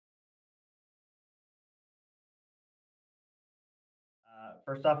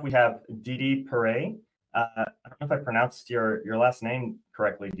First off, we have Didi Pere. I don't know if I pronounced your last name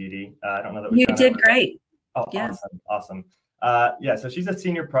correctly, Didi. I don't know that you did great. Oh, yeah. awesome. Yeah, so she's a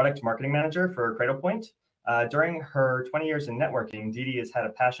senior product marketing manager for Cradlepoint. During her 20 years in networking, Didi has had a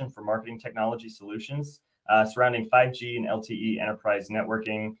passion for marketing technology solutions surrounding 5G and LTE enterprise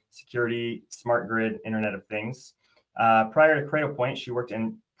networking, security, smart grid, Internet of Things. Prior to Cradlepoint, she worked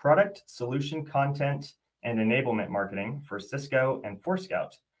in product, solution, content, and enablement marketing for Cisco and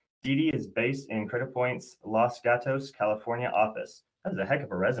Forescout. Didi is based in Cradlepoint's Los Gatos, California office. That is a heck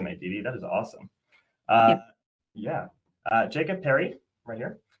of a resume, Didi. That is awesome. Yeah. Jacob Perry, right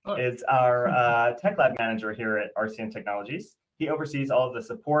here, is our Tech Lab manager here at RCN Technologies. He oversees all of the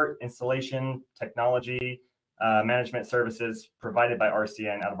support, installation, technology, management services provided by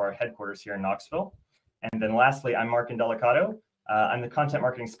RCN out of our headquarters here in Knoxville. And then lastly, I'm Mark Indelicato. I'm the content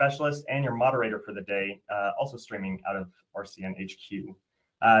marketing specialist and your moderator for the day, also streaming out of RCN HQ.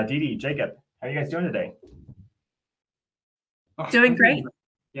 Didi, Jacob, how are you guys doing today? Doing great.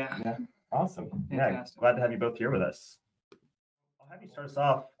 Yeah. Awesome. Fantastic. Yeah, glad to have you both here with us. I'll have you start us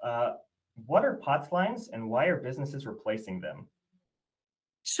off. What are POTS lines and why are businesses replacing them?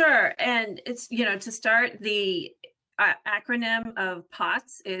 Sure. And it's, to start, the acronym of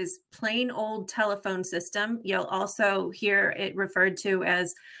POTS is plain old telephone system. You'll also hear it referred to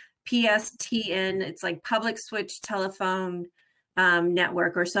as PSTN. It's like public switch telephone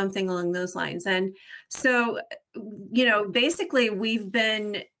network or something along those lines. And so, basically we've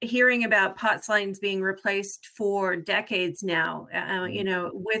been hearing about POTS lines being replaced for decades now,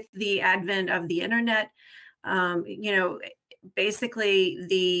 with the advent of the internet. Basically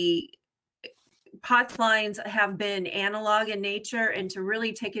the POTS lines have been analog in nature, and to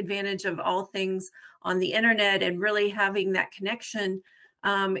really take advantage of all things on the internet and really having that connection,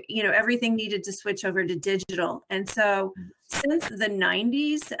 everythting needed to switch over to digital. And so since the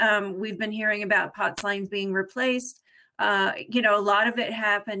 90s, we've been hearing about POTS lines being replaced. A lot of it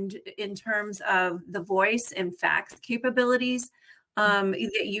happened in terms of the voice and fax capabilities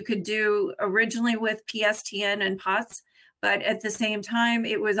that you could do originally with PSTN and POTS. But at the same time,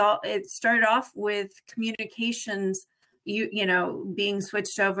 it started off with communications, being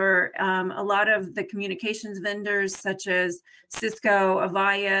switched over. A lot of the communications vendors such as Cisco,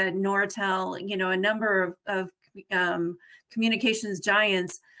 Avaya, Nortel, a number of communications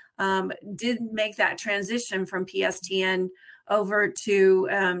giants did make that transition from PSTN over to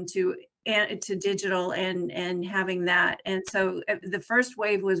digital and having that. And so the first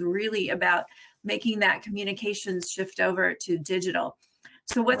wave was really about making that communications shift over to digital.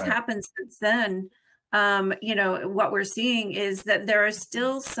 So what's happened since then, what we're seeing is that there is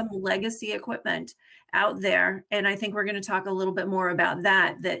still some legacy equipment out there. And I think we're going to talk a little bit more about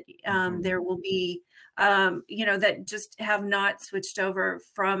that there will be, that just have not switched over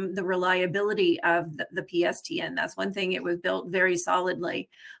from the reliability of the PSTN. That's one thing. It was built very solidly,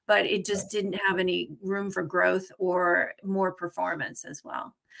 but it just didn't have any room for growth or more performance as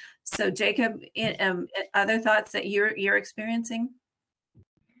well. So Jacob, other thoughts that you're experiencing?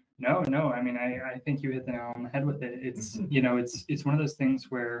 No. I mean, I think you hit the nail on the head with it. It's, it's one of those things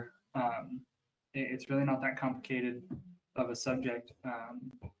where it's really not that complicated of a subject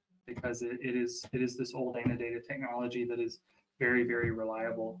because it is this old annotated technology that is very, very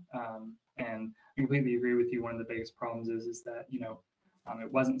reliable. And I completely agree with you. One of the biggest problems is that,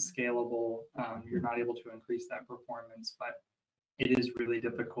 it wasn't scalable. You're not able to increase that performance, but it is really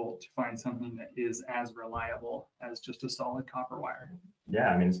difficult to find something that is as reliable as just a solid copper wire. Yeah,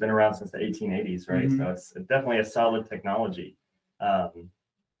 I mean, it's been around since the 1880s, right? So it's definitely a solid technology. Yeah,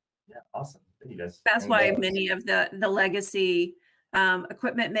 awesome. Thank you guys. That's why many of the legacy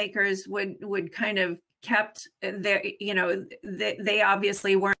equipment makers would kind of kept their, they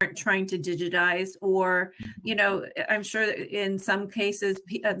obviously weren't trying to digitize, or, I'm sure that in some cases,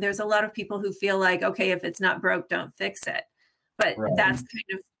 there's a lot of people who feel like, okay, if it's not broke, don't fix it. But that's kind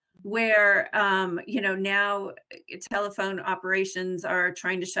of where, now telephone operations are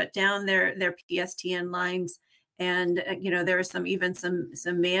trying to shut down their PSTN lines. And, there are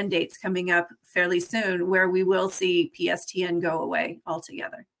some mandates coming up fairly soon where we will see PSTN go away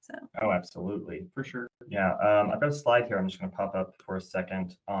altogether. So. Oh, absolutely. For sure. Yeah. I've got a slide here. I'm just going to pop up for a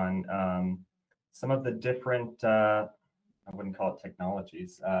second on some of the different, I wouldn't call it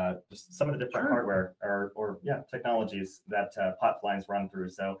technologies, just some of the different hardware or technologies that POTS lines run through.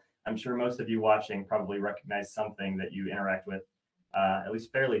 So I'm sure most of you watching probably recognize something that you interact with at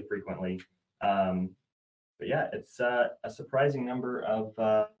least fairly frequently. But yeah, it's a surprising number of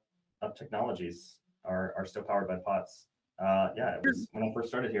technologies are still powered by POTS. It was when I first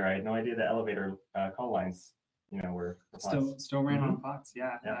started here, I had no idea the elevator call lines were still ran on POTS.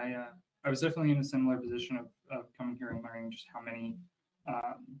 Yeah. I was definitely in a similar position of coming here and learning just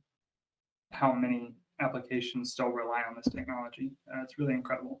how many applications still rely on this technology. It's really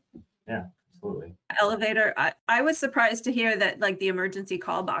incredible. Yeah, absolutely. Elevator. I was surprised to hear that like the emergency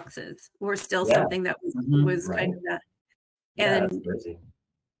call boxes were still something that was kind of that. And that's crazy.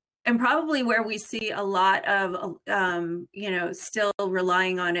 And probably where we see a lot of, still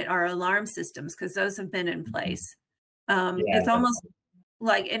relying on it are alarm systems, because those have been in place. It's almost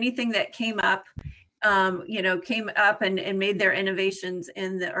like anything that came up and made their innovations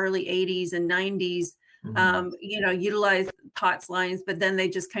in the early 80s and 90s, utilized POTS lines, but then they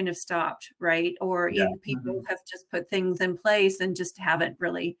just kind of stopped, right? Or people have just put things in place and just haven't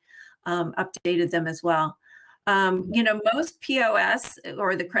really updated them as well. Most POS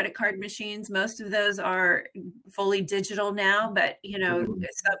or the credit card machines, most of those are fully digital now, but,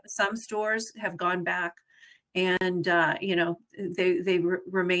 some stores have gone back and, they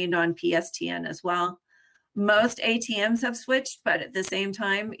remained on PSTN as well. Most ATMs have switched, but at the same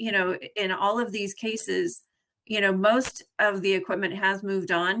time, in all of these cases, most of the equipment has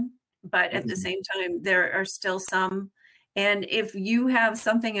moved on, but at the same time, there are still some. And if you have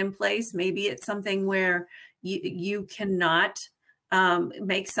something in place, maybe it's something where you cannot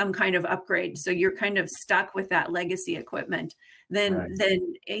make some kind of upgrade. So you're kind of stuck with that legacy equipment. Then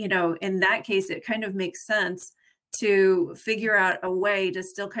in that case, it kind of makes sense to figure out a way to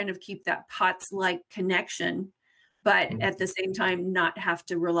still kind of keep that POTS-like connection, but at the same time, not have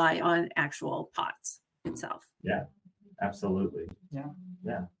to rely on actual POTS itself. Yeah, absolutely. Yeah.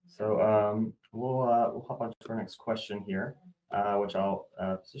 So we'll hop on to our next question here, which I'll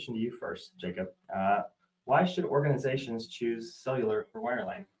position to you first, Jacob. Why should organizations choose cellular for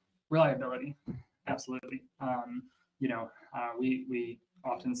wireline? Reliability, absolutely. We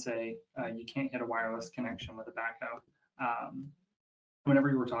often say you can't hit a wireless connection with a backhoe.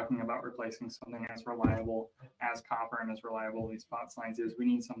 Whenever you were talking about replacing something as reliable as copper and as reliable as POTS lines is, we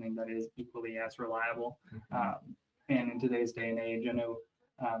need something that is equally as reliable. And in today's day and age, I know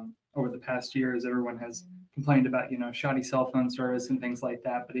over the past years, everyone has complained about shoddy cell phone service and things like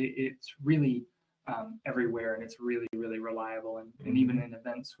that, but it's really everywhere, and it's really, really reliable. And even in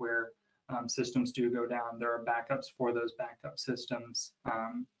events where systems do go down, there are backups for those backup systems.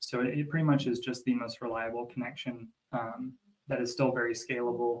 So it pretty much is just the most reliable connection that is still very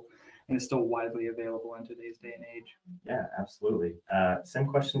scalable and is still widely available in today's day and age. Yeah, absolutely. Same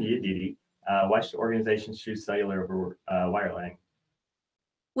question to you, Didi. Why should organizations choose cellular over wireline?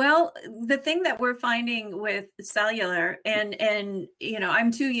 Well, the thing that we're finding with cellular, and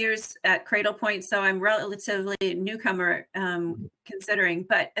I'm 2 years at Cradlepoint, so I'm relatively newcomer considering,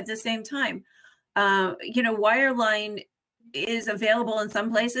 but at the same time, wireline is available in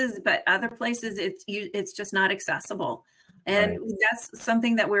some places, but other places it's just not accessible. And that's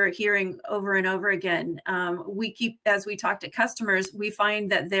something that we're hearing over and over again. As we talk to customers, we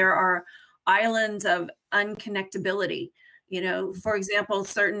find that there are islands of unconnectability. For example,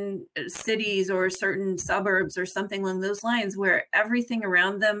 certain cities or certain suburbs or something along those lines where everything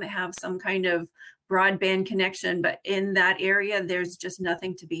around them have some kind of broadband connection, but in that area, there's just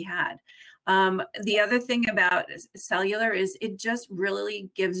nothing to be had. The other thing about cellular is it just really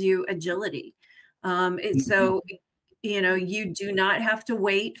gives you agility. So, you do not have to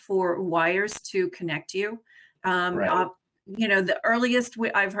wait for wires to connect you. The earliest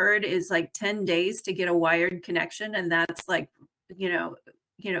I've heard is like 10 days to get a wired connection. And that's like,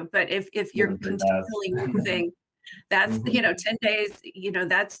 but if you're continually moving, that's, 10 days,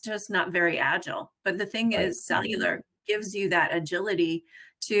 that's just not very agile. But the thing is, cellular gives you that agility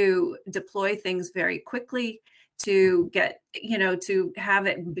to deploy things very quickly, to get, to have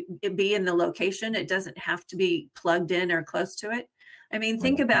it be in the location. It doesn't have to be plugged in or close to it. I mean,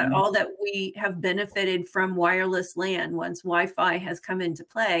 think about all that we have benefited from wireless LAN once Wi-Fi has come into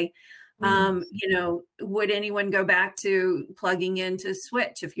play. Would anyone go back to plugging into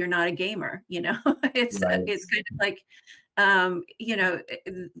Switch if you're not a gamer? It's kind of like,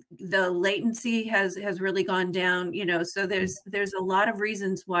 the latency has really gone down. So there's a lot of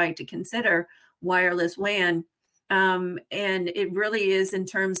reasons why to consider wireless WAN. And it really is in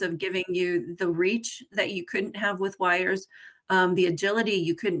terms of giving you the reach that you couldn't have with wires, the agility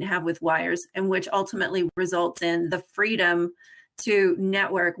you couldn't have with wires, and which ultimately results in the freedom to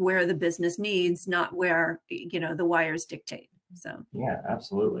network where the business needs, not where, the wires dictate. So. Yeah,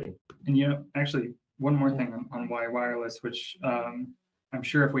 absolutely. And, actually, one more thing on why wireless, which I'm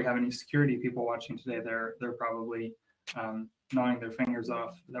sure if we have any security people watching today, they're probably gnawing their fingers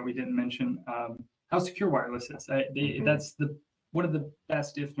off that we didn't mention. How secure wireless is. That's one of the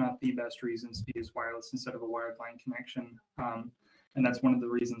best, if not the best reasons to use wireless instead of a wired line connection. And that's one of the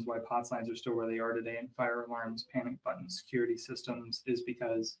reasons why POTS lines are still where they are today, and fire alarms, panic buttons, security systems, is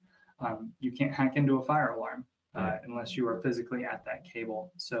because you can't hack into a fire alarm unless you are physically at that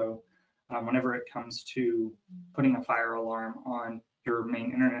cable. So whenever it comes to putting a fire alarm on your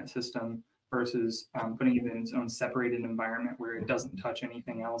main internet system versus putting it in its own separated environment where it doesn't touch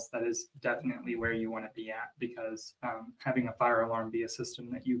anything else, that is definitely where you want to be at, because having a fire alarm be a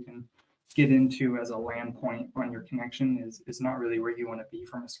system that you can get into as a LAN point on your connection is not really where you want to be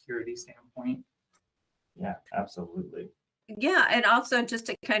from a security standpoint. Yeah, absolutely. Yeah, and also just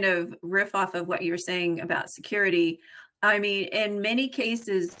to kind of riff off of what you were saying about security, I mean, in many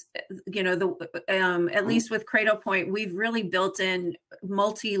cases, you know, at least with Cradlepoint, we've really built in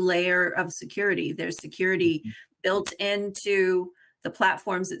multi-layer of security. There's security built into the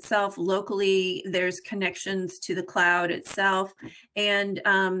platforms itself. Locally, there's connections to the cloud itself. And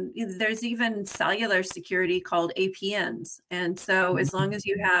there's even cellular security called APNs. And so as long as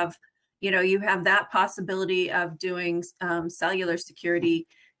you have, you know, you have that possibility of doing cellular security,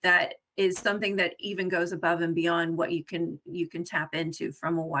 that is something that even goes above and beyond what you can tap into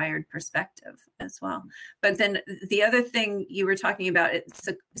from a wired perspective as well. But then the other thing you were talking about, it's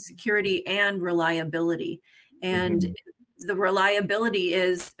security and reliability. And the reliability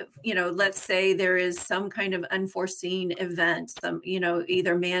is, you know, let's say there is some kind of unforeseen event, some, you know,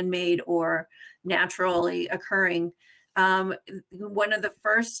 either man-made or naturally occurring. One of the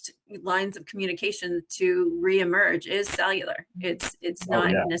first lines of communication to reemerge is cellular. It's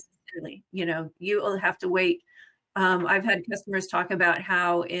not necessarily, you know, you will have to wait. I've had customers talk about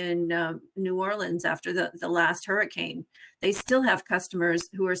how in New Orleans after the last hurricane, they still have customers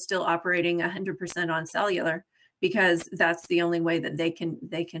who are still operating 100% on cellular, because that's the only way that they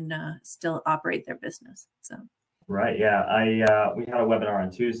can still operate their business. So right, yeah, we had a webinar on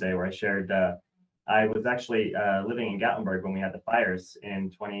Tuesday where I shared. I was actually living in Gatlinburg when we had the fires in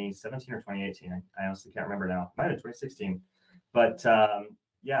 2017 or 2018. I honestly can't remember now. It might have been 2016, but I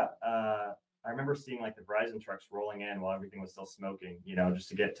remember seeing like the Verizon trucks rolling in while everything was still smoking. You know, just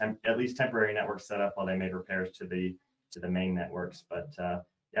to get at least temporary networks set up while they made repairs to the main networks. But yeah,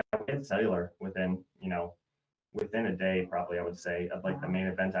 we had cellular within a day, probably, I would say, of like the main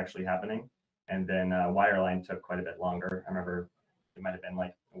event actually happening. And then wireline took quite a bit longer. I remember it might have been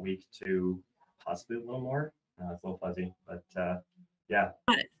like a week to possibly a little more. It's a little fuzzy, but yeah.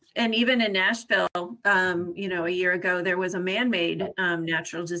 And even in Nashville, you know, a year ago, there was a man-made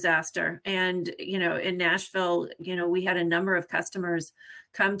natural disaster. And, you know, in Nashville, you know, we had a number of customers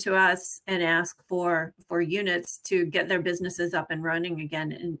come to us and ask for units to get their businesses up and running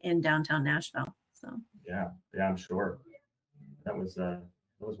again in downtown Nashville. So yeah, I'm sure that was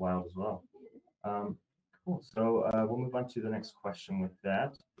wild as well. Cool. So we'll move on to the next question with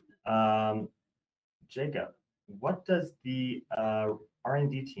that. Jacob, what does the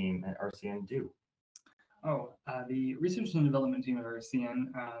R&D team at RCN do? The research and development team at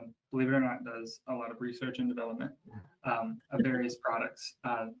RCN, believe it or not, does a lot of research and development of various products.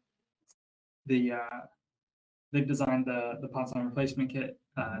 They've designed the POTS line replacement kit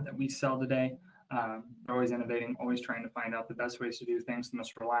that we sell today. They're always innovating, always trying to find out the best ways to do things, the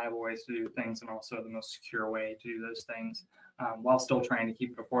most reliable ways to do things, and also the most secure way to do those things, while still trying to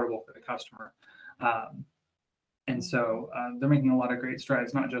keep it affordable for the customer. And so they're making a lot of great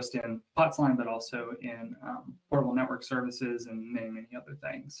strides, not just in POTS line, but also in portable network services and many, many other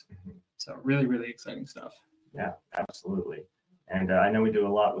things. So really, really exciting stuff. Yeah, absolutely. And I know we do a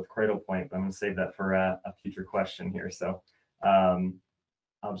lot with Cradlepoint, but I'm going to save that for a future question here. So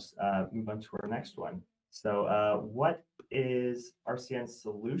I'll just move on to our next one. So what is RCN's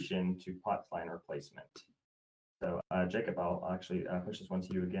solution to POTS line replacement? So Jacob, I'll actually push this one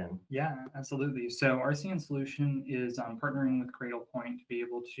to you again. Yeah, absolutely. So RCN solution is partnering with Cradlepoint to be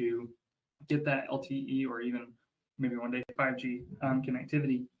able to get that LTE or even maybe one day 5G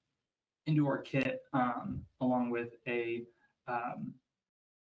connectivity into our kit, along with a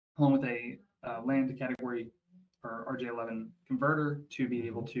LAN to category or RJ11 converter to be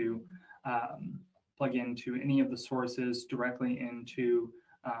able to plug into any of the sources directly into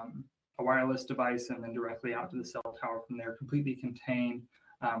a wireless device and then directly out to the cell tower from there, completely contained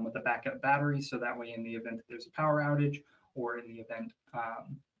with a backup battery. So that way, in the event that there's a power outage or in the event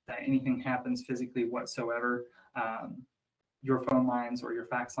that anything happens physically whatsoever, your phone lines or your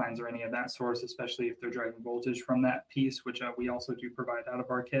fax lines or any of that source, especially if they're driving voltage from that piece, which we also do provide out of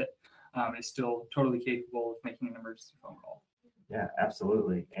our kit, is still totally capable of making an emergency phone call. Yeah,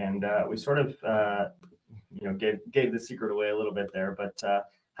 absolutely. And we sort of, gave the secret away a little bit there, but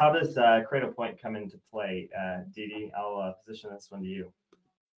how does Cradlepoint come into play? Dee, I'll position this one to you.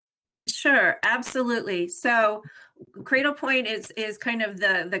 Sure, absolutely. So Cradlepoint is kind of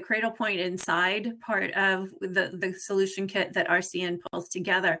the Cradlepoint inside part of the solution kit that RCN pulls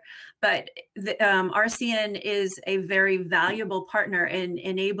together. But the, RCN is a very valuable partner in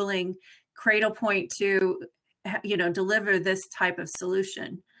enabling Cradlepoint to, deliver this type of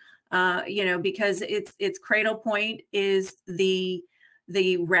solution. Because it's Cradlepoint is the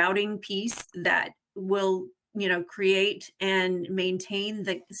routing piece that will create and maintain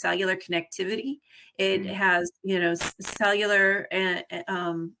the cellular connectivity. It has, cellular,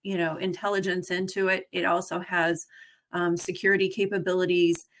 intelligence into it. It also has security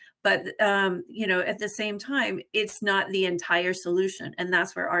capabilities, but, at the same time, it's not the entire solution. And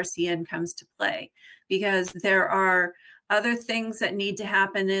that's where RCN comes to play, because there are other things that need to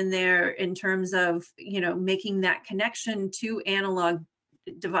happen in there in terms of, making that connection to analog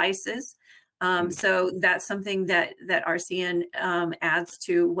devices. So that's something that RCN adds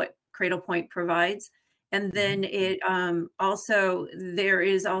to what Cradlepoint provides. And then it there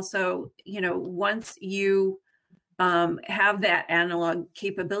is also, once you have that analog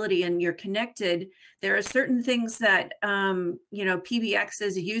capability and you're connected, there are certain things that,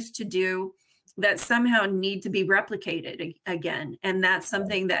 PBXs used to do that somehow need to be replicated again. And that's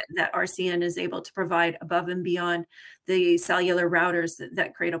something that RCN is able to provide above and beyond the cellular routers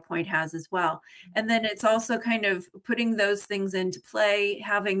that Cradlepoint has as well. And then it's also kind of putting those things into play,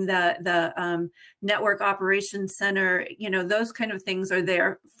 having the network operations center, those kind of things are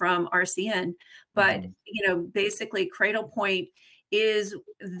there from RCN. But, basically Cradlepoint is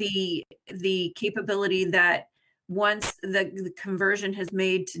the capability that once the conversion has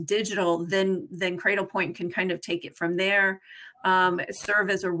made to digital, then Cradlepoint can kind of take it from there, serve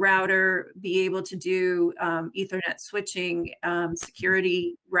as a router, be able to do Ethernet switching,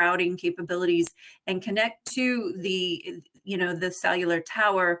 security routing capabilities, and connect to the cellular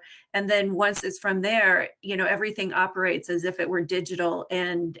tower. And then once it's from there, everything operates as if it were digital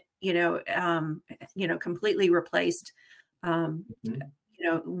and, completely replaced,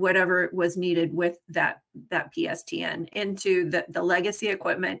 whatever was needed with that PSTN into the legacy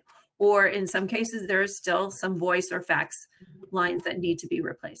equipment, or in some cases, there's still some voice or fax lines that need to be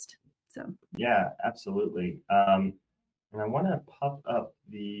replaced. So yeah, absolutely. And I want to pop up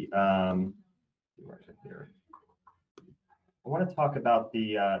the here. I want to talk about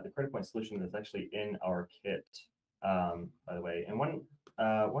the Cradlepoint solution that's actually in our kit, by the way. And one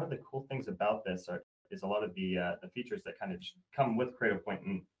of the cool things about this is a lot of the features that kind of come with Cradlepoint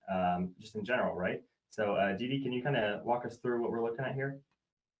and just in general, right? So Dee, can you kind of walk us through what we're looking at here?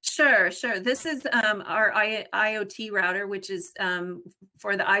 Sure. This is our IoT router, which is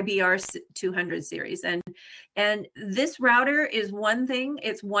for the IBR 200 series. And this router is one thing.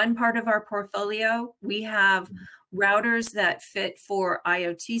 It's one part of our portfolio. We have routers that fit for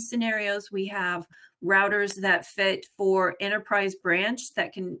IoT scenarios. We have routers that fit for enterprise branch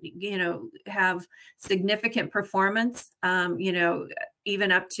that can, have significant performance,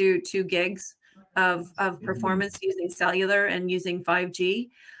 even up to 2 gigs of performance using cellular and using 5G.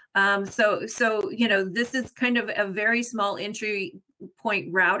 So this is kind of a very small entry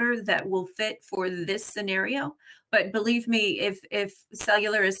point router that will fit for this scenario. But believe me, if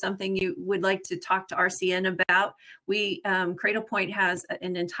cellular is something you would like to talk to RCN about, Cradlepoint has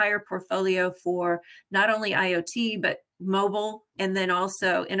an entire portfolio for not only IoT, but mobile, and then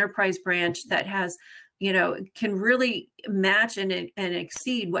also enterprise branch that has, can really match and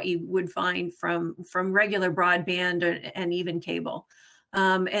exceed what you would find from regular broadband and even cable.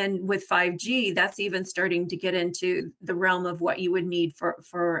 And with 5G, that's even starting to get into the realm of what you would need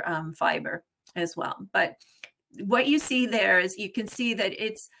for fiber as well. But what you see there is you can see that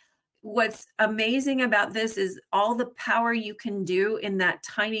what's amazing about this is all the power you can do in that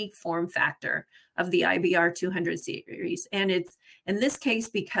tiny form factor of the IBR 200 series. And it's, in this case,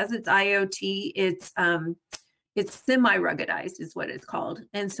 because it's IoT, it's semi-ruggedized is what it's called.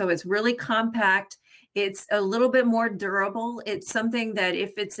 And so it's really compact. It's a little bit more durable. It's something that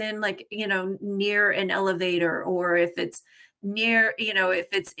if it's in near an elevator, or if it's near, if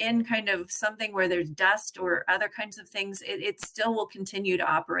it's in kind of something where there's dust or other kinds of things, it still will continue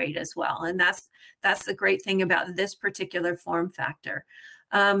to operate as well. And that's the great thing about this particular form factor.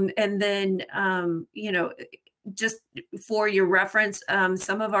 And then, just for your reference,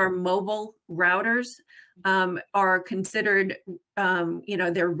 some of our mobile routers are considered,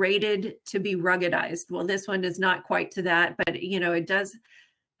 they're rated to be ruggedized. Well, this one is not quite to that, but, it does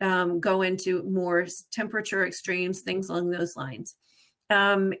go into more temperature extremes, things along those lines.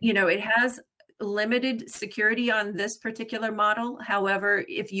 It has limited security on this particular model. However,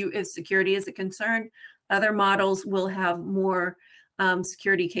 if security is a concern, other models will have more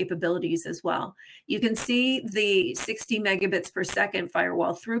security capabilities as well. You can see the 60 megabits per second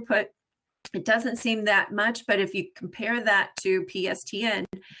firewall throughput. It doesn't seem that much, but if you compare that to PSTN,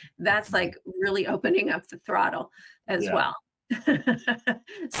 that's like really opening up the throttle as well.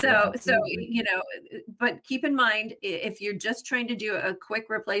 So, you know, but keep in mind, if you're just trying to do a quick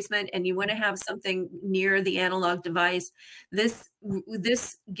replacement and you want to have something near the analog device, this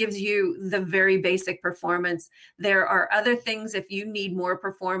gives you the very basic performance. There are other things, if you need more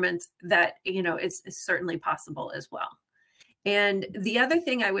performance, that, you know, it's certainly possible as well. And the other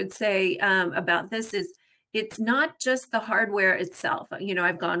thing I would say about this is, it's not just the hardware itself. You know,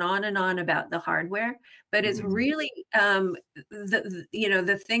 I've gone on and on about the hardware, but it's really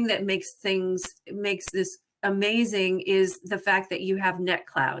the thing that makes this amazing is the fact that you have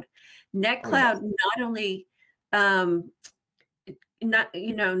NetCloud. NetCloud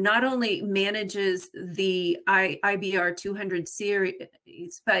not only manages the IBR 200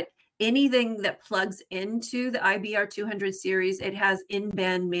 series, but anything that plugs into the IBR 200 series, it has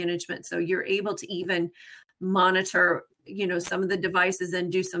in-band management. So you're able to even monitor, you know, some of the devices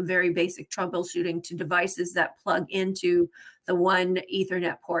and do some very basic troubleshooting to devices that plug into the one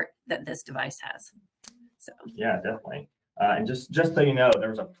Ethernet port that this device has. So yeah, definitely. And just so you know, there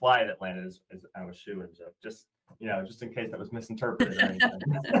was a fly that landed as I was shooing, just, you know, just in case that was misinterpreted or anything.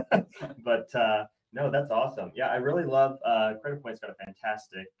 But no, that's awesome. Yeah, I really love Cradlepoint's got a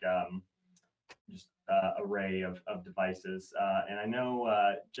fantastic array of devices. And I know,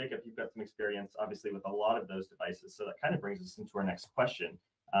 Jacob, you've got some experience, obviously, with a lot of those devices. So that kind of brings us into our next question,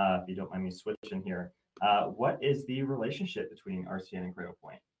 if you don't mind me switching here. What is the relationship between RCN and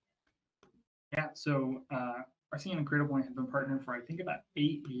Cradlepoint? Yeah, so RCN and Cradlepoint have been partnered for, I think, about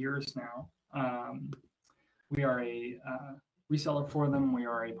 8 years now. We are a reseller for them. We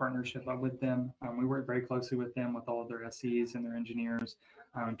are a partnership with them. We work very closely with them, with all of their SEs and their engineers,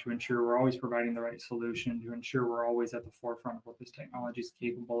 to ensure we're always providing the right solution, to ensure we're always at the forefront of what this technology is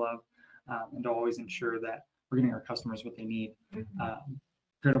capable of, and to always ensure that we're getting our customers what they need.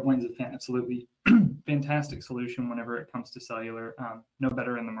 Cradlepoint is an absolutely fantastic solution whenever it comes to cellular. No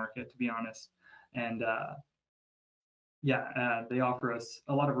better in the market, to be honest. And they offer us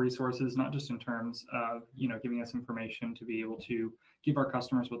a lot of resources, not just in terms of, you know, giving us information to be able to give our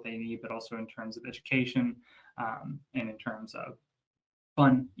customers what they need, but also in terms of education, and in terms of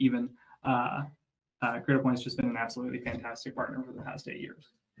fun even. Cradlepoint has just been an absolutely fantastic partner for the past 8 years.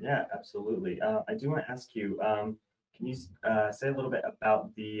 Yeah, absolutely. I do want to ask you, can you say a little bit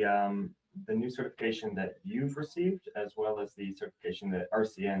about the new certification that you've received, as well as the certification that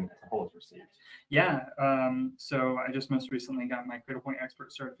RCN as a whole has received? Yeah, so I just most recently got my Cradlepoint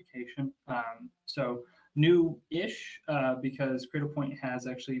Expert certification. So new-ish, because Cradlepoint has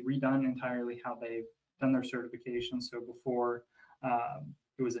actually redone entirely how they've done their certification. So before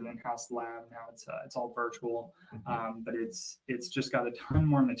it was an in-house lab, now it's all virtual, but it's just got a ton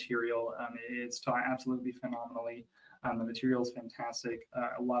more material. It's taught absolutely phenomenally. The material is fantastic.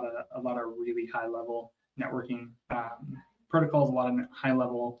 A lot of really high-level networking protocols, a lot of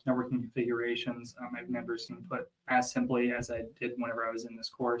high-level networking configurations. I've never seen put as simply as I did whenever I was in this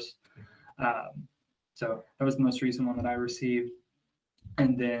course. So that was the most recent one that I received.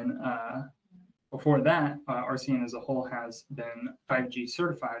 And then before that, RCN as a whole has been 5G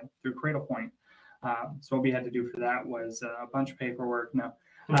certified through Cradlepoint. So what we had to do for that was a bunch of paperwork. No.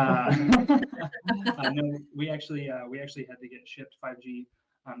 No, we actually had to get shipped 5G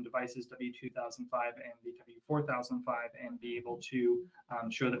devices W2005 and the W4005 and be able to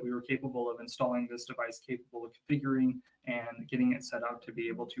show that we were capable of installing this device, capable of configuring and getting it set up to be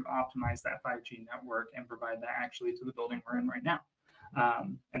able to optimize that 5G network and provide that actually to the building we're in right now.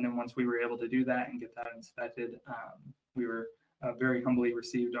 And then once we were able to do that and get that inspected, we were very humbly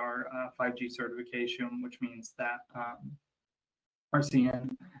received our 5G certification, which means that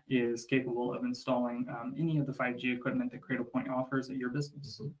RCN is capable of installing any of the 5G equipment that Cradlepoint offers at your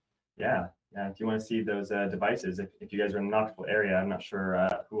business. Yeah. If you want to see those devices, if you guys are in the Knoxville area, I'm not sure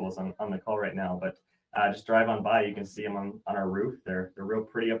who else on the call right now, but just drive on by. You can see them on our roof. They're real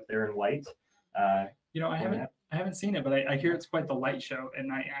pretty up there in white. You know, I haven't seen it, but I hear it's quite the light show at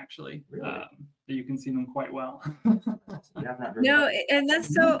night, actually. Really? That you can see them quite well. No, and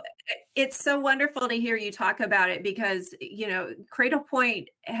it's so wonderful to hear you talk about it, because, you know, Cradlepoint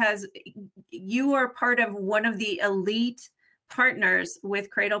you are part of one of the elite partners with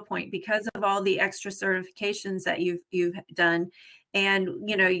Cradlepoint because of all the extra certifications that you've done. and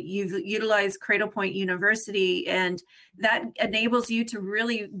you've utilized Cradlepoint University, and that enables you to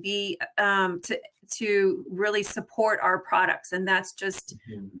really be to really support our products, and that's just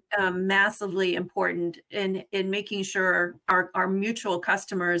massively important in making sure our mutual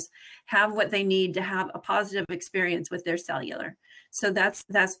customers have what they need to have a positive experience with their cellular. So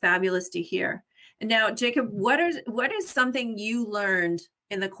that's fabulous to hear. And now, Jacob, what is something you learned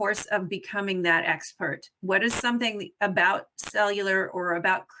in the course of becoming that expert? What is something about cellular or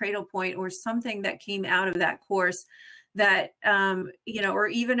about Cradlepoint or something that came out of that course that, or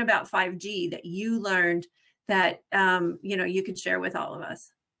even about 5G that you learned that, you could share with all of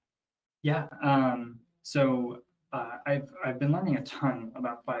us? Yeah. I've been learning a ton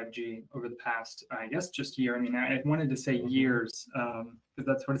about 5G over the past, I guess, just year. I mean, I wanted to say years because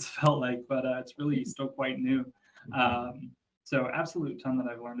that's what it's felt like, but it's really still quite new. So absolute ton that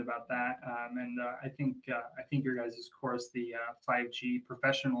I've learned about that. I think your guys' course, the 5G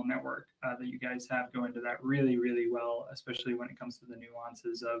professional network that you guys have, go into that really, really well, especially when it comes to the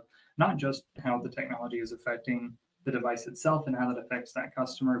nuances of not just how the technology is affecting the device itself and how that affects that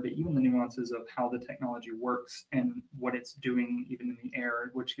customer, but even the nuances of how the technology works and what it's doing even in the air,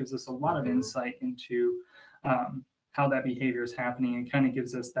 which gives us a lot of insight into how that behavior is happening, and kind of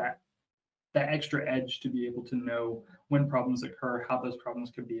gives us that extra edge to be able to know when problems occur, how those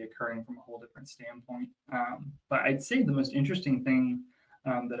problems could be occurring from a whole different standpoint. But I'd say the most interesting thing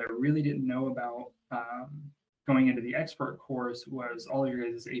that I really didn't know about going into the expert course was all of your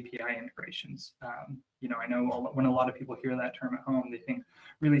guys' API integrations. I know when a lot of people hear that term at home, they think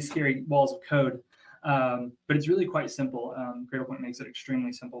really scary walls of code, but it's really quite simple. Cradlepoint makes it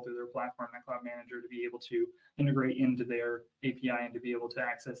extremely simple through their platform, that Cloud Manager, to be able to integrate into their API and to be able to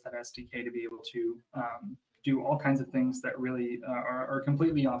access that SDK, to be able to do all kinds of things that really are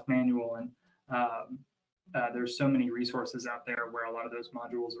completely off manual. And there's so many resources out there where a lot of those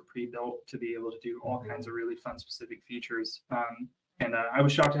modules are pre-built to be able to do all kinds of really fun specific features. I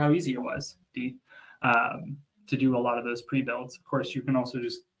was shocked at how easy it was, Dee, to do a lot of those pre-builds. Of course, you can also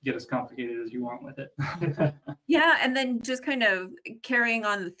just get as complicated as you want with it. Yeah, and then just kind of carrying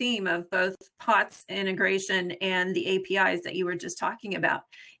on the theme of both POTS integration and the APIs that you were just talking about.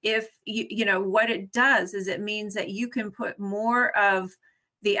 If what it does is it means that you can put more of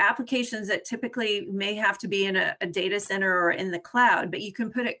the applications that typically may have to be in a data center or in the cloud, but you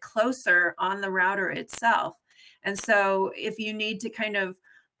can put it closer on the router itself. And so if you need to kind of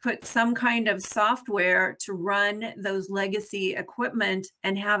put some kind of software to run those legacy equipment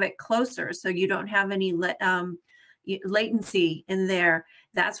and have it closer so you don't have any latency in there,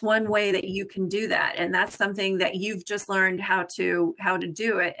 that's one way that you can do that. And that's something that you've just learned how to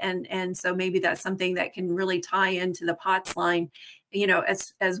do it. And so maybe that's something that can really tie into the POTS line,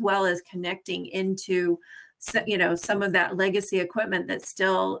 as well as connecting into some of that legacy equipment that's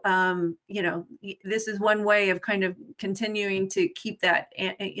still, this is one way of kind of continuing to keep that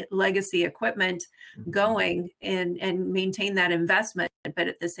legacy equipment going and maintain that investment, but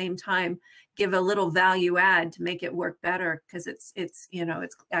at the same time, give a little value add to make it work better, because it's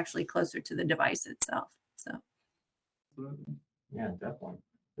actually closer to the device itself. So. Yeah, definitely.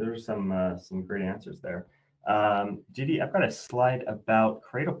 There's some great answers there. Didi, I've got a slide about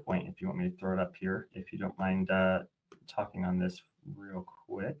Cradlepoint if you want me to throw it up here, if you don't mind talking on this real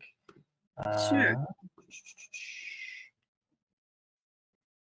quick. Sure.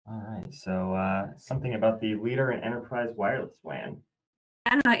 All right, so something about the leader in enterprise wireless WAN.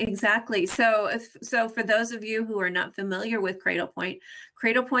 Exactly. So for those of you who are not familiar with Cradlepoint,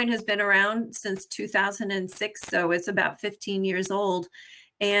 Cradlepoint has been around since 2006, so it's about 15 years old.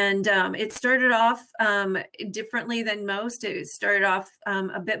 And it started off differently than most. It started off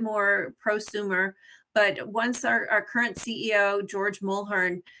a bit more prosumer, but once our current CEO, George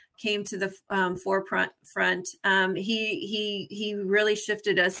Mulhern, came to the forefront, he really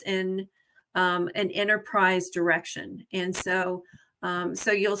shifted us in an enterprise direction. And so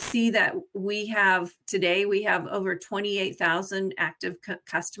you'll see that today we have over 28,000 active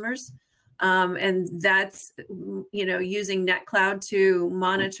customers. And that's, using NetCloud to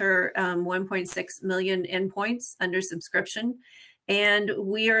monitor 1.6 million endpoints under subscription. And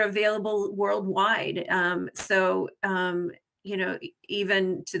we are available worldwide.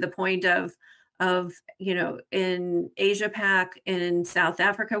 Even to the point of in Asia Pac, in South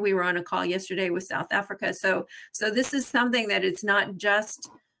Africa, we were on a call yesterday with South Africa. So this is something that it's not just,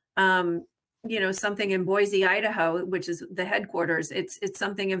 something in Boise, Idaho, which is the headquarters. It's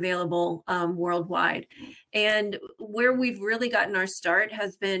something available worldwide. And where we've really gotten our start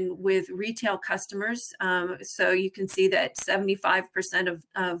has been with retail customers. So you can see that 75%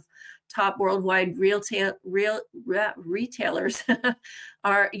 of top worldwide retailers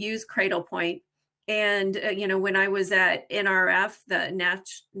use Cradlepoint. And, when I was at NRF,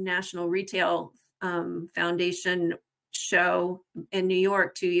 the National Retail Foundation show in New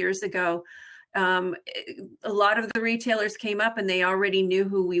York 2 years ago, a lot of the retailers came up and they already knew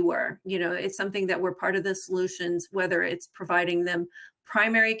who we were. It's something that we're part of the solutions, whether it's providing them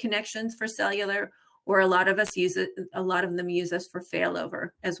primary connections for cellular, or a lot of them use us for failover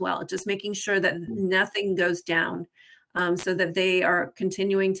as well, just making sure that nothing goes down, so that they are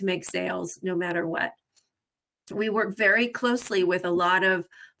continuing to make sales no matter what. We work very closely with a lot of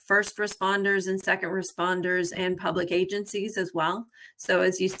first responders and second responders and public agencies as well. So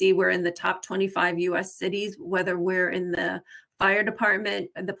as you see, we're in the top 25 US cities, whether we're in the fire department,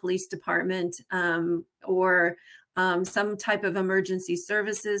 the police department, or some type of emergency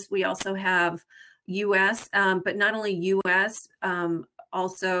services. We also have US, but not only US,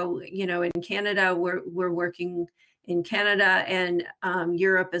 also, in Canada, we're working in Canada and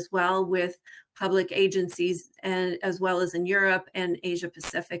Europe as well with public agencies, and as well as in Europe and Asia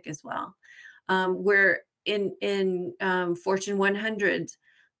Pacific as well. We're in Fortune 100,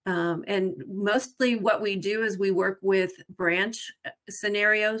 and mostly what we do is we work with branch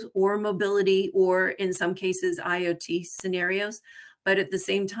scenarios or mobility, or in some cases IoT scenarios. But at the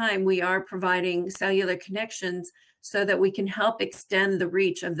same time, we are providing cellular connections so that we can help extend the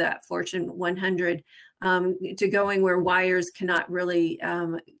reach of that Fortune 100 to going where wires cannot really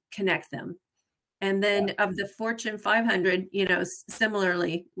connect them. And then of the Fortune 500,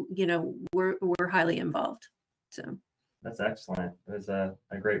 similarly, we're highly involved. So that's excellent. It was a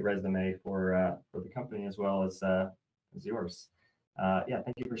great resume for the company as well as yours. Yeah,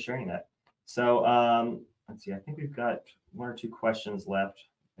 thank you for sharing that. So let's see. I think we've got one or two questions left.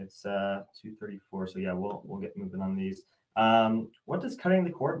 It's 2:34. So yeah, we'll get moving on these. What does cutting the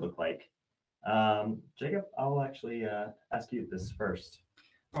cord look like? Jacob, I'll actually ask you this first.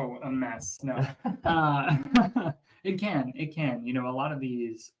 Oh, a mess. No. It can. A lot of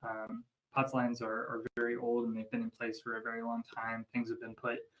these POTS lines are very old, and they've been in place for a very long time. Things have been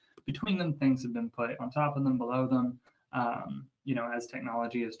put between them. Things have been put on top of them, below them. As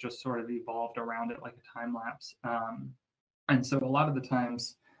technology has just sort of evolved around it like a time lapse. And so a lot of the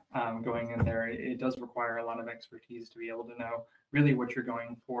times going in there, it does require a lot of expertise to be able to know really what you're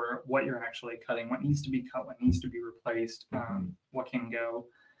going for, what you're actually cutting, what needs to be cut, what needs to be replaced, what can go.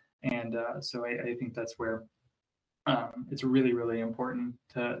 And so I think that's where it's really, really important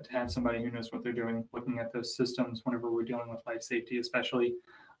to have somebody who knows what they're doing, looking at those systems whenever we're dealing with life safety, especially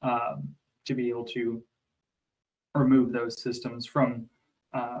to be able to remove those systems from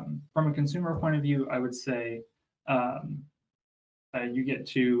a consumer point of view. I would say you get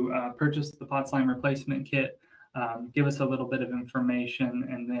to purchase the POTS line replacement kit, give us a little bit of information,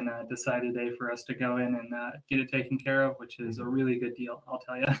 and then decide a day for us to go in and get it taken care of, which is a really good deal, I'll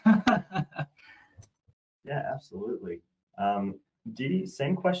tell you. Yeah, absolutely. Didi,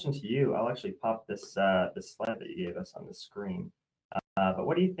 same question to you. I'll actually pop this this slide that you gave us on the screen. But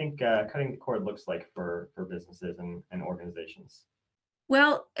what do you think cutting the cord looks like for businesses and organizations?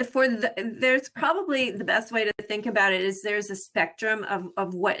 Well, there's probably the best way to think about it is there's a spectrum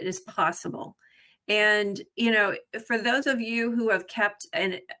of what is possible. And, for those of you who have kept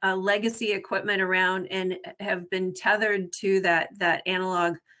a legacy equipment around and have been tethered to that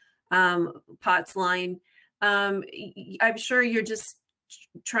analog POTS line, I'm sure you're just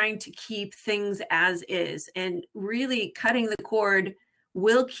trying to keep things as is, and really cutting the cord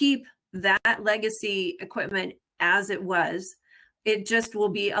will keep that legacy equipment as it was. It just will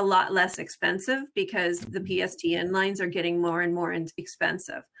be a lot less expensive because the PSTN lines are getting more and more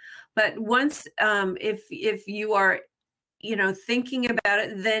expensive. But once, if you are, thinking about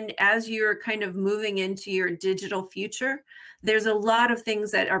it, then as you're kind of moving into your digital future, there's a lot of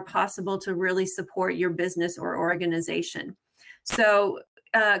things that are possible to really support your business or organization. So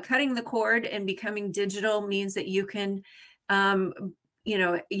cutting the cord and becoming digital means that you can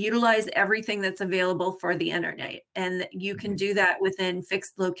utilize everything that's available for the internet. And you can do that within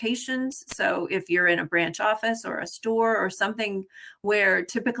fixed locations. So if you're in a branch office or a store or something where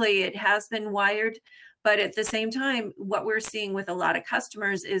typically it has been wired, but at the same time, what we're seeing with a lot of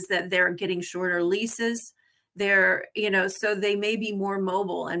customers is that they're getting shorter leases. They're, so they may be more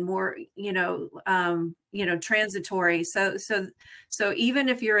mobile and more, transitory. So even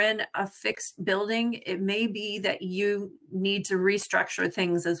if you're in a fixed building, it may be that you need to restructure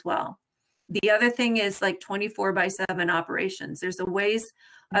things as well. The other thing is like 24/7 operations. There's a ways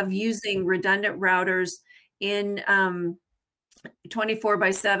of using redundant routers in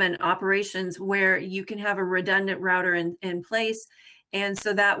 24/7 operations where you can have a redundant router in place, And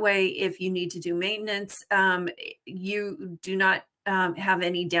so that way, if you need to do maintenance, you do not have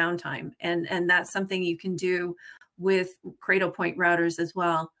any downtime. And that's something you can do with Cradlepoint routers as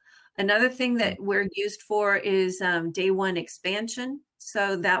well. Another thing that we're used for is day one expansion.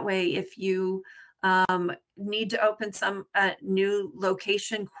 So that way, if you need to open some new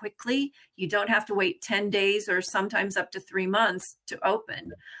location quickly, you don't have to wait 10 days or sometimes up to 3 months to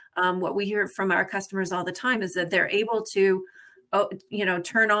open. What we hear from our customers all the time is that they're able to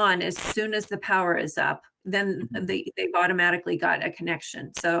turn on as soon as the power is up. Then they've automatically got a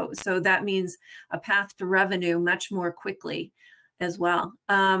connection. So that means a path to revenue much more quickly as well.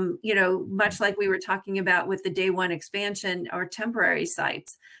 Much like we were talking about with the day one expansion or temporary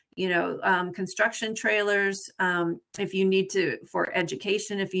sites, construction trailers, if you need to, for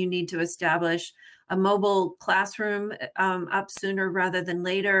education, if you need to establish a mobile classroom up sooner rather than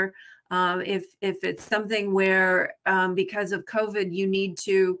later, if it's something where because of COVID, you need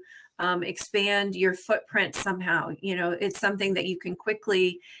to expand your footprint somehow, it's something that you can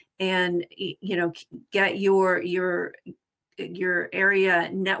quickly and, get your area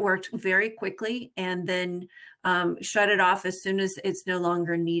networked very quickly and then shut it off as soon as it's no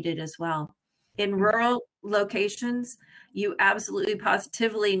longer needed as well. In rural locations, you absolutely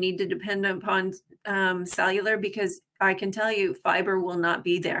positively need to depend upon cellular, because I can tell you fiber will not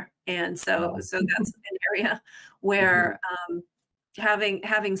be there. And so that's an area where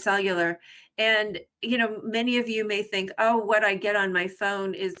having cellular, and many of you may think, oh, what I get on my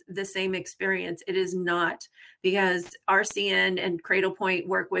phone is the same experience. It is not, because RCN and Cradlepoint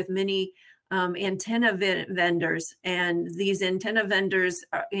work with many antenna vendors, and these antenna vendors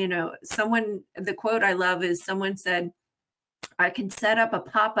are, the quote I love is someone said, I can set up a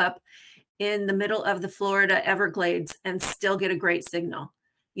pop-up in the middle of the Florida Everglades and still get a great signal.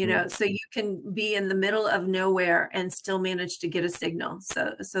 So you can be in the middle of nowhere and still manage to get a signal.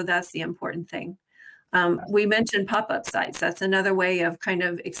 So that's the important thing. We mentioned pop-up sites. That's another way of kind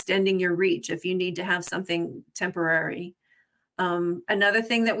of extending your reach if you need to have something temporary. Another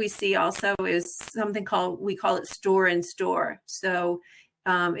thing that we see also is something we call it store in store. So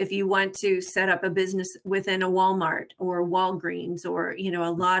if you want to set up a business within a Walmart or Walgreens or,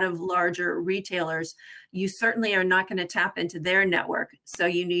 a lot of larger retailers, you certainly are not going to tap into their network. So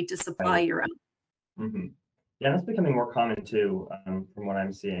you need to supply your own. Yeah, that's becoming more common too, from what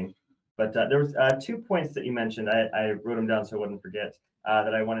I'm seeing. But there was 2 points that you mentioned. I wrote them down so I wouldn't forget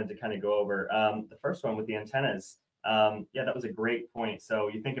that I wanted to kind of go over. The first one with the antennas. Yeah, that was a great point. So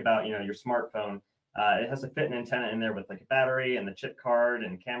you think about, your smartphone. It has to fit an antenna in there with like a battery and the chip card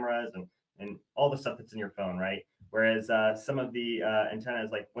and cameras and all the stuff that's in your phone, right? Whereas some of the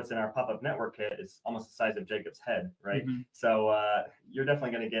antennas, like what's in our pop-up network kit, is almost the size of Jacob's head, right? So you're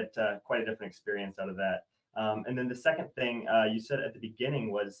definitely going to get quite a different experience out of that. And then the second thing you said at the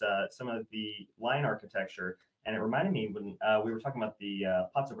beginning was some of the line architecture. And it reminded me when we were talking about the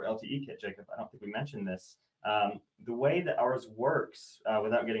POTS over LTE kit, Jacob, I don't think we mentioned this. The way that ours works,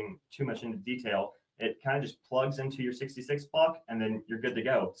 without getting too much into detail, it kind of just plugs into your 66 block and then you're good to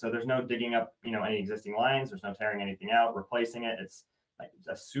go. So there's no digging up, any existing lines. There's no tearing anything out, replacing it. It's like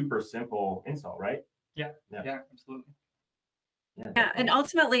a super simple install, right? Yeah, absolutely. Yeah, and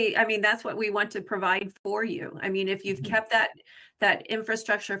ultimately, that's what we want to provide for you. If you've kept that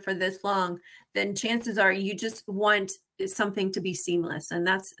infrastructure for this long, then chances are you just want something to be seamless, and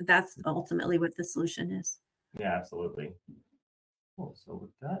that's ultimately what the solution is. Yeah, absolutely. Cool. So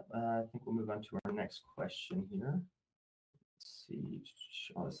with that, I think we'll move on to our next question here. Let's see.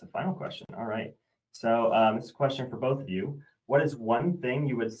 Oh, it's the final question. All right. So this is a question for both of you. What is one thing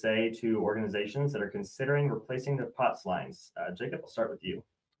you would say to organizations that are considering replacing their POTS lines? Jacob, I'll start with you.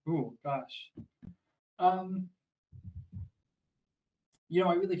 Oh, gosh. I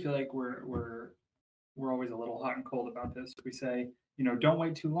really feel like we're always a little hot and cold about this. We say, don't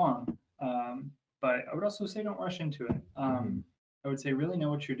wait too long. But I would also say don't rush into it. I would say really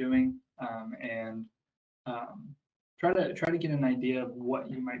know what you're doing, and try to get an idea of what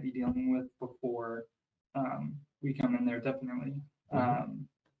you might be dealing with before we come in there, definitely.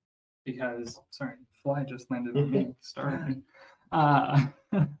 Because, sorry, fly just landed on me, starting.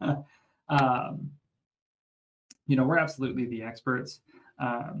 We're absolutely the experts,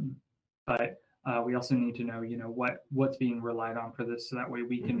 but we also need to know, what's being relied on for this, so that way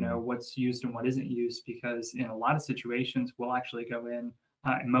we can know what's used and what isn't used. Because in a lot of situations, we'll actually go in.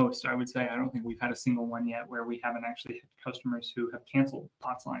 Most, I would say, I don't think we've had a single one yet where we haven't actually had customers who have canceled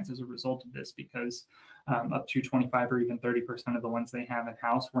POTS lines as a result of this, because up to 25 or even 30% of the ones they have in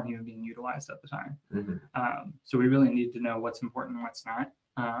house weren't even being utilized at the time. So we really need to know what's important and what's not.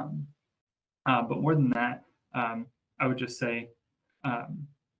 But more than that, I would just say,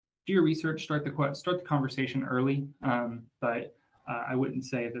 do your research, start the conversation early, but I wouldn't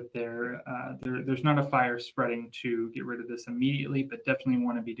say that there's not a fire spreading to get rid of this immediately, but definitely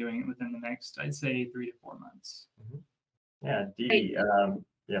want to be doing it within the next, I'd say, 3 to 4 months. Yeah, Dee,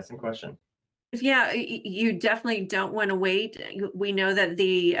 yeah, same question. Yeah, you definitely don't want to wait. We know that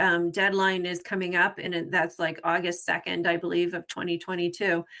the deadline is coming up, and that's like August 2nd, I believe, of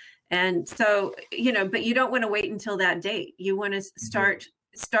 2022. And so, but you don't want to wait until that date. You want to start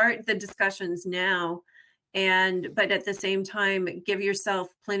the discussions now, but at the same time, give yourself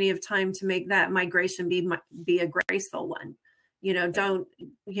plenty of time to make that migration be a graceful one. Don't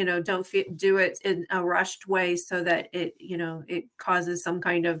do it in a rushed way so that it causes some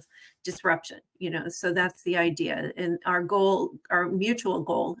kind of disruption. So that's the idea. And our mutual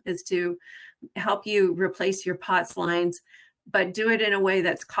goal is to help you replace your POTS lines, but do it in a way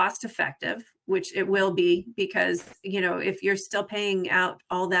that's cost effective, which it will be, because if you're still paying out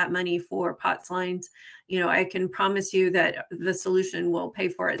all that money for POTS lines, I can promise you that the solution will pay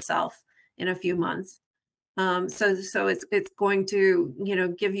for itself in a few months. So it's going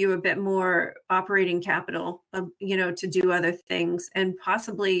to give you a bit more operating capital to do other things, and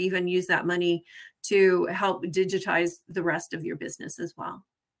possibly even use that money to help digitize the rest of your business as well.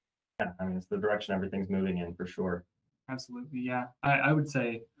 Yeah, I mean, it's the direction everything's moving in, for sure. Absolutely, yeah. I would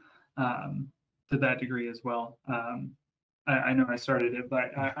say to that degree as well. I know I started it,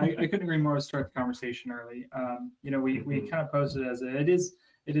 but I couldn't agree more to start the conversation early. We kind of posed it as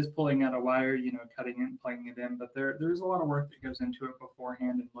it is pulling out a wire, cutting it and plugging it in, but there's a lot of work that goes into it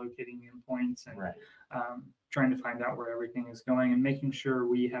beforehand, and locating the endpoints, and trying to find out where everything is going, and making sure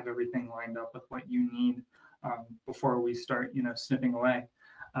we have everything lined up with what you need before we start, snipping away.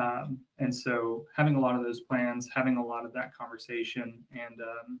 And so having a lot of those plans, having a lot of that conversation, and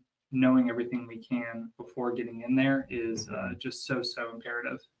knowing everything we can before getting in there is just so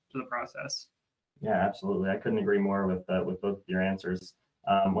imperative to the process. Yeah, absolutely. I couldn't agree more with both of your answers.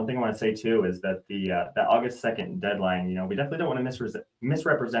 One thing I want to say too is that that August 2nd deadline, we definitely don't want to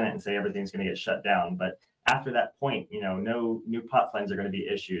misrepresent it and say everything's going to get shut down. But after that point, no new POTS lines are going to be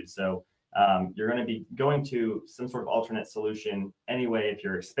issued. So you're going to be going to some sort of alternate solution anyway if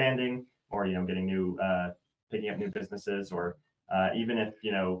you're expanding, or getting picking up new businesses, or even if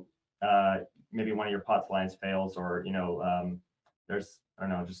maybe one of your POTS lines fails, or there's, I don't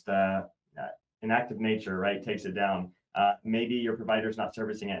know, just inactive nature, right, takes it down. Maybe your provider's not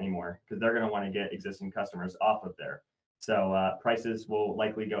servicing it anymore because they're going to want to get existing customers off of there. So prices will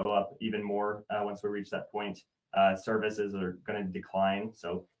likely go up even more once we reach that point. Services are going to decline.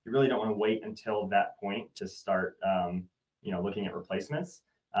 So you really don't want to wait until that point to start, looking at replacements.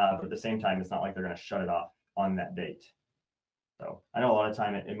 But at the same time, it's not like they're going to shut it off on that date. So I know a lot of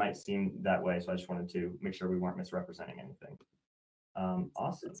time it might seem that way. So I just wanted to make sure we weren't misrepresenting anything.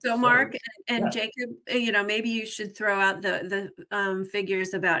 Awesome. So Mark and Jacob, maybe you should throw out the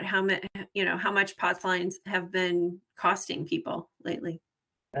figures about how much POTS lines have been costing people lately.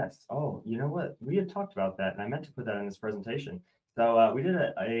 Yes. Oh, you know what? We had talked about that, and I meant to put that in this presentation. So we did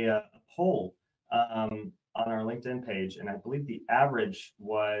a poll on our LinkedIn page, and I believe the average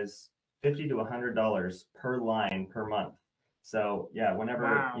was $50 to $100 per line per month. So yeah,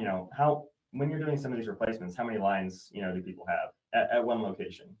 whenever when you're doing some of these replacements, how many lines do people have at one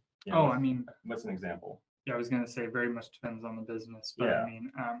location? I mean, what's an example? Yeah, I was going to say very much depends on the business, but yeah. I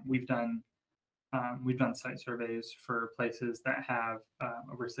mean, we've done site surveys for places that have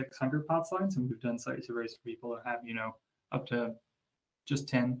over 600 POTS lines, and we've done site surveys for people that have up to just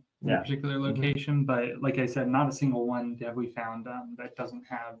 10 in a particular location. But like I said, not a single one have we found that doesn't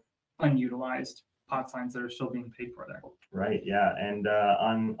have unutilized POTS lines that are still being paid for there. Right. Yeah. And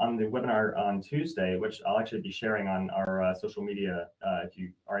on the webinar on Tuesday, which I'll actually be sharing on our social media if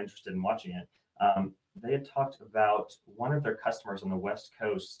you are interested in watching it, they had talked about one of their customers on the West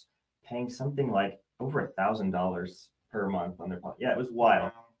Coast paying something like over $1,000 per month on their POTS. Yeah, it was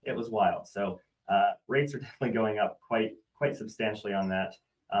wild. Wow. It was wild. So rates are definitely going up quite substantially on that,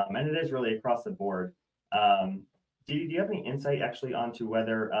 and it is really across the board. Do you have any insight actually onto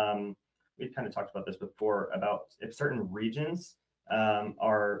whether we've kind of talked about this before, about if certain regions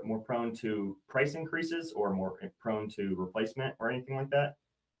are more prone to price increases or more prone to replacement or anything like that?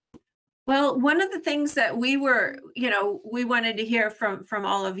 Well, one of the things that we wanted to hear from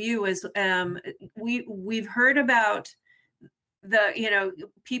all of you is we've heard about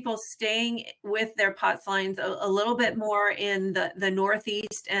people staying with their POTS lines a little bit more in the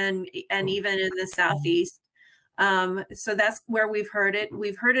Northeast and even in the Southeast. So that's where we've heard it.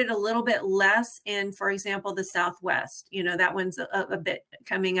 We've heard it a little bit less in, for example, the Southwest. That one's a bit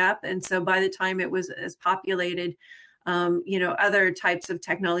coming up. And so by the time it was as populated, other types of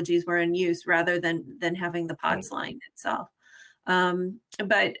technologies were in use rather than having the POTS line itself.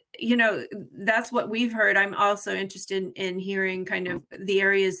 But that's what we've heard. I'm also interested in hearing kind of the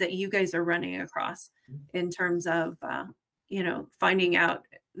areas that you guys are running across in terms of finding out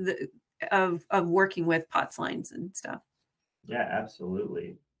of working with POTS lines and stuff. Yeah,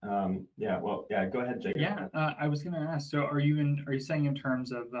 absolutely. Go ahead, Jacob. Yeah, I was going to ask. So, are you saying in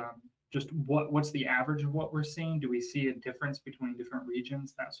terms of just what's the average of what we're seeing? Do we see a difference between different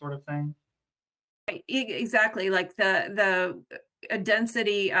regions, that sort of thing? Exactly, like the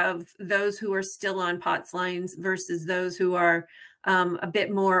density of those who are still on POTS lines versus those who are a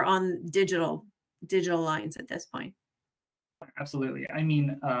bit more on digital lines at this point. Absolutely. I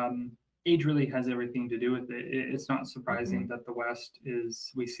mean, age really has everything to do with it. It's not surprising that the West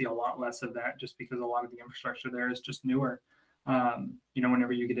we see a lot less of that just because a lot of the infrastructure there is just newer.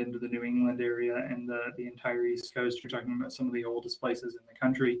 Whenever you get into the New England area and the entire East Coast, you're talking about some of the oldest places in the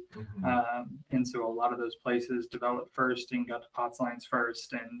country. And so a lot of those places developed first and got to POTS lines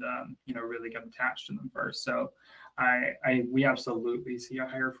first and, really got attached to them first. So we absolutely see a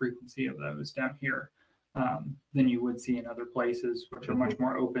higher frequency of those down here than you would see in other places, which are much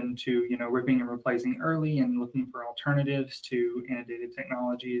more open to, ripping and replacing early and looking for alternatives to inundated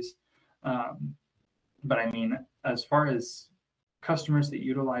technologies. But I mean, as far as customers that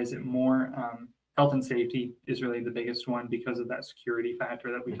utilize it more, health and safety is really the biggest one because of that security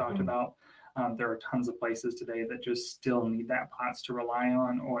factor that we talked about. There are tons of places today that just still need that POTS to rely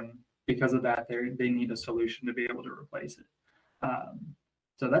on, or because of that, they need a solution to be able to replace it.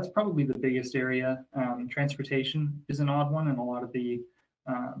 So that's probably the biggest area. Transportation is an odd one in a lot of the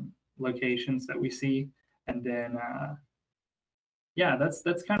locations that we see. And then,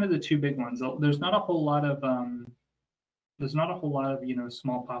 that's kind of the two big ones. There's not a whole lot of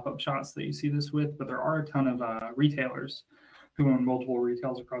small pop-up shops that you see this with, but there are a ton of retailers who own multiple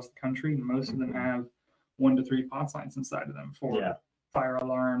retails across the country. And most of them have 1 to 3 POTS lines inside of them for fire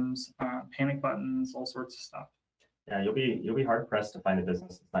alarms, panic buttons, all sorts of stuff. Yeah, you'll be hard pressed to find a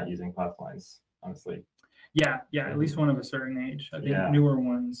business that's not using POTS lines, honestly. Yeah, at least one of a certain age. I think newer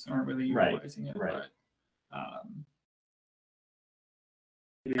ones aren't really utilizing it. Right. But,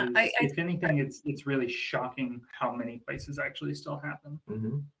 if anything, it's really shocking how many places actually still have them.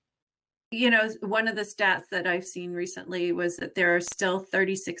 One of the stats that I've seen recently was that there are still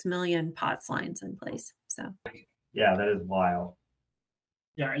 36 million POTS lines in place. So yeah, that is wild.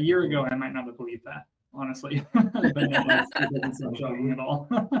 Yeah, a year ago I might not have believed that, honestly, but now it doesn't seem shocking at all.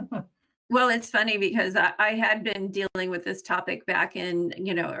 Well, it's funny because I had been dealing with this topic back in,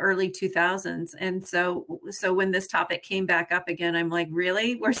 early 2000s. And so when this topic came back up again, I'm like,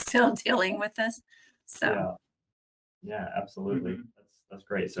 really? We're still dealing with this? So yeah, absolutely. That's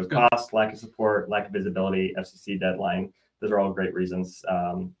great. So cost, lack of support, lack of visibility, FCC deadline, those are all great reasons,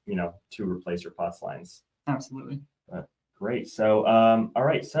 to replace your POTS lines. Absolutely. Great. So, all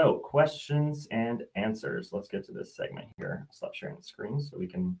right. So questions and answers. Let's get to this segment here. I'll stop sharing the screen so we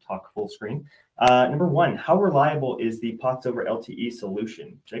can talk full screen. Number 1, how reliable is the POTS over LTE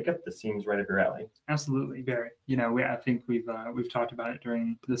solution? Jacob, this seems right up your alley. Absolutely, very. I think we've talked about it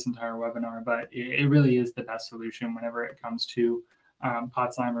during this entire webinar, but it really is the best solution whenever it comes to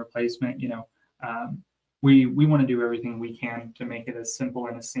POTS line replacement. We want to do everything we can to make it as simple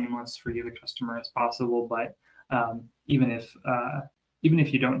and as seamless for you, the customer, as possible. But even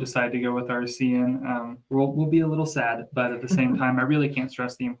if you don't decide to go with RCN, we'll be a little sad. But at the same time, I really can't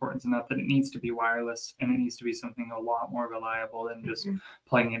stress the importance enough that it needs to be wireless and it needs to be something a lot more reliable than just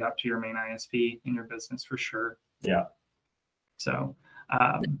plugging it up to your main ISP in your business, for sure. Yeah. So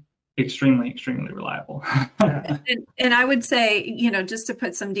extremely, extremely reliable. and I would say, just to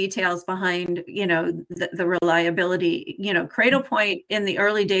put some details behind, the reliability, Cradlepoint in the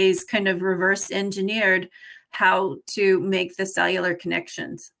early days kind of reverse engineered how to make the cellular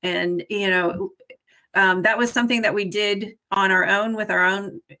connections. And, that was something that we did on our own with our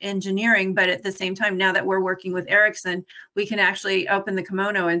own engineering. But at the same time, now that we're working with Ericsson, we can actually open the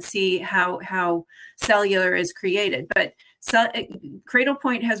kimono and see how cellular is created. But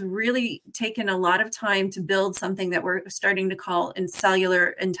Cradlepoint has really taken a lot of time to build something that we're starting to call cellular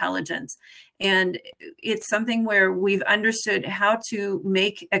intelligence. And it's something where we've understood how to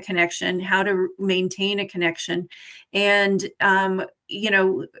make a connection, how to maintain a connection. And,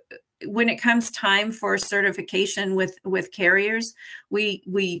 when it comes time for certification with carriers,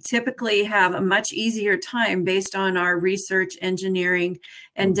 we typically have a much easier time based on our research, engineering,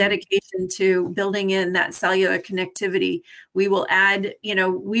 and dedication to building in that cellular connectivity. We will add,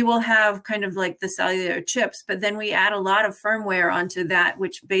 we will have kind of like the cellular chips, but then we add a lot of firmware onto that,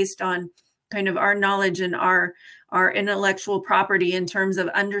 which based on kind of our knowledge and our our intellectual property in terms of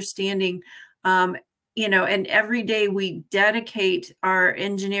understanding, you know, and every day we dedicate our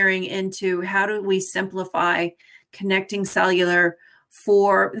engineering into how do we simplify connecting cellular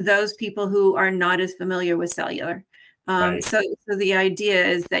for those people who are not as familiar with cellular. Right. So the idea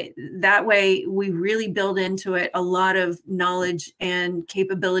is that way we really build into it a lot of knowledge and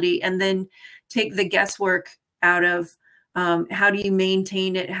capability, and then take the guesswork out of how do you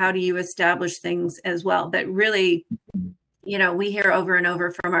maintain it? How do you establish things as well? But really, you know, we hear over and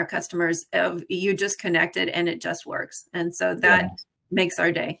over from our customers of you just connected and it just works. And so that makes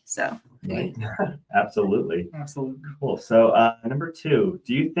our day. So right. Absolutely. Absolutely. Cool. So number 2,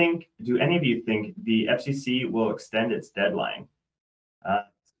 do any of you think the FCC will extend its deadline?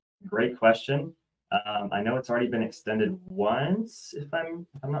 Great question. I know it's already been extended once, if I'm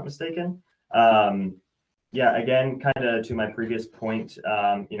not mistaken. Yeah, again, kind of to my previous point,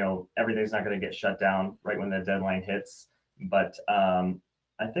 you know, everything's not going to get shut down right when the deadline hits. But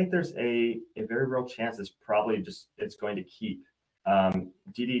I think there's a very real chance it's going to keep.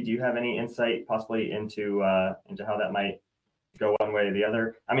 Dee, do you have any insight possibly into how that might go one way or the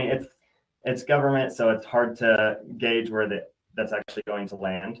other? I mean, it's government, so it's hard to gauge where that's actually going to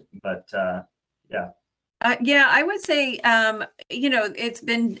land. But yeah. Yeah, I would say, you know, it's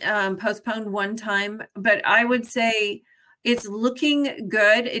been postponed one time, but I would say it's looking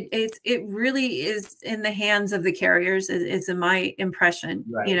good. It really is in the hands of the carriers, is in my impression,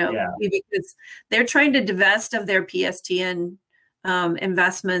 Right, you know, because they're trying to divest of their PSTN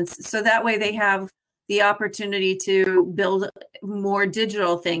investments. So that way they have the opportunity to build more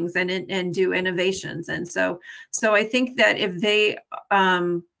digital things and do innovations. And so I think that if they,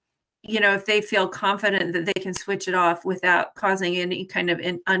 you know, if they feel confident that they can switch it off without causing any kind of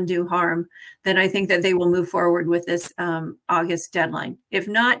undue harm, then I think that they will move forward with this August deadline. If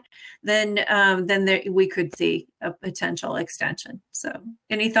not, then we could see a potential extension. So,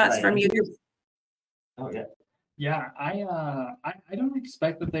 any thoughts from you? Oh yeah. Yeah, I don't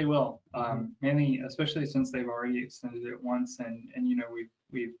expect that they will. Mainly, especially since they've already extended it once, and you know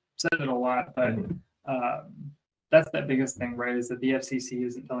we've said it a lot, but. That's that biggest thing, right? Is that the FCC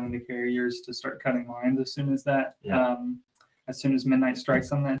isn't telling the carriers to start cutting lines as soon as that, as soon as midnight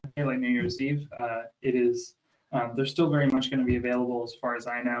strikes on that day, like New Year's Eve. It is, they're still very much going to be available, as far as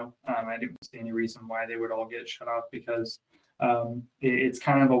I know. I didn't see any reason why they would all get shut off, because it's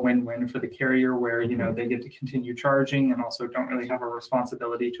kind of a win-win for the carrier, where you know they get to continue charging and also don't really have a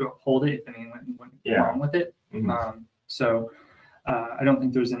responsibility to uphold it if anything went wrong with it. So. I don't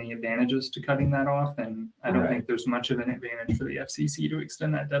think there's any advantages to cutting that off, and I don't think there's much of an advantage for the FCC to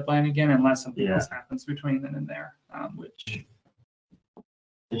extend that deadline again, unless something else happens between then and there, which.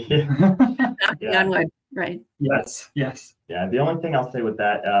 Right. Yes. Yeah. The only thing I'll say with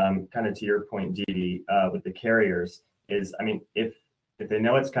that, kind of to your point, Dee, with the carriers is, I mean, if they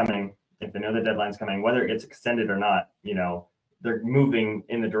know it's coming, if they know the deadline's coming, whether it gets extended or not, you know, they're moving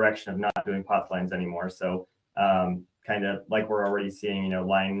in the direction of not doing POTS lines anymore. So. Kind of like we're already seeing, you know,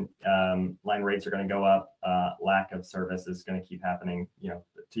 line rates are going to go up. Lack of service is going to keep happening. You know,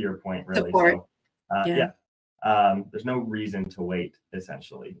 to your point, really. Support. So, there's no reason to wait.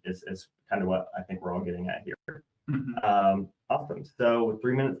 Essentially, is kind of what I think we're all getting at here. Awesome. So with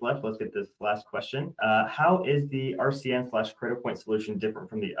 3 minutes left, let's get this last question. How is the RCN/Cradlepoint solution different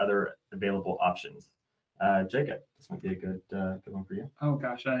from the other available options? Jacob, this might be a good one for you. Oh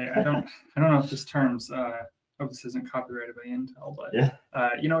gosh, I don't know if this term's. Hope this isn't copyrighted by Intel, but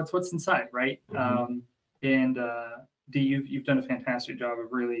you know, it's what's inside, right? And Dee, you've done a fantastic job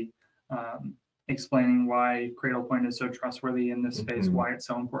of really explaining why Cradlepoint is so trustworthy in this space, why it's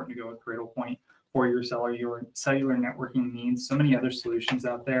so important to go with Cradlepoint for your cellular networking needs. So many other solutions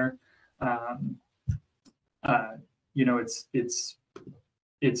out there. You know,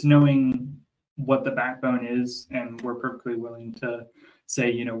 it's knowing what the backbone is, and we're perfectly willing to say,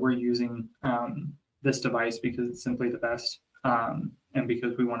 you know, we're using this device because it's simply the best, and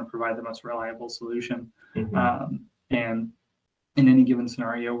because we want to provide the most reliable solution. And in any given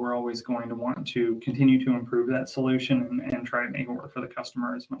scenario, we're always going to want to continue to improve that solution and try to make it work for the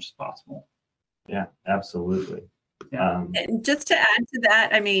customer as much as possible. Yeah, absolutely. And just to add to that,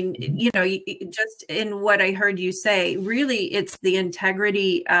 I mean, you know, just in what I heard you say, really, it's the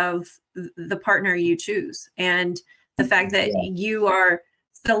integrity of the partner you choose, and the fact that you are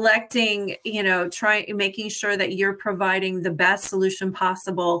selecting, you know, making sure that you're providing the best solution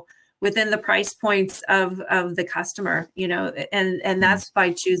possible within the price points of the customer, you know, and that's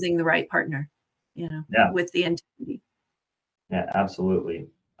by choosing the right partner, you know, with the integrity. Yeah, absolutely.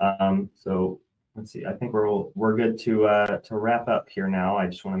 So let's see. I think we're good to wrap up here now. I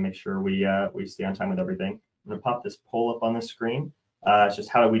just want to make sure we stay on time with everything. I'm going to pop this poll up on the screen. It's just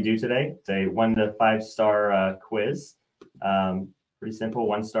how did we do today? It's a 1 to 5 star quiz. Pretty simple.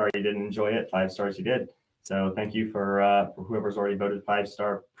 1 star, you didn't enjoy it. 5 stars, you did. So thank you for whoever's already voted 5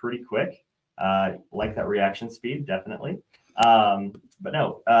 star pretty quick. Like that reaction speed, definitely. But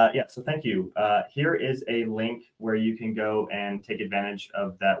no, yeah, so thank you. Here is a link where you can go and take advantage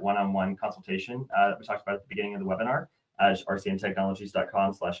of that one-on-one consultation that we talked about at the beginning of the webinar,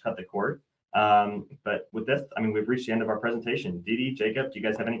 rcntechnologies.com/cutthecord. But with this, I mean, we've reached the end of our presentation. Dee, Jacob, do you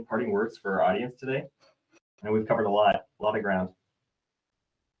guys have any parting words for our audience today? I know we've covered a lot of ground.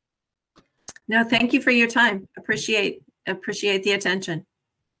 No, thank you for your time. Appreciate the attention.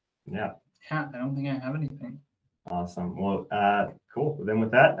 Yeah. Yeah, I don't think I have anything. Awesome. Well, cool. Then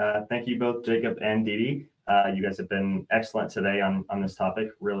with that, thank you both, Jacob and Dee. You guys have been excellent today on this topic.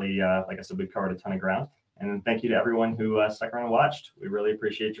 Really, like I said, we've covered a ton of ground. And thank you to everyone who stuck around and watched. We really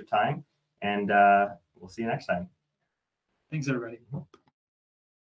appreciate your time. And we'll see you next time. Thanks, everybody.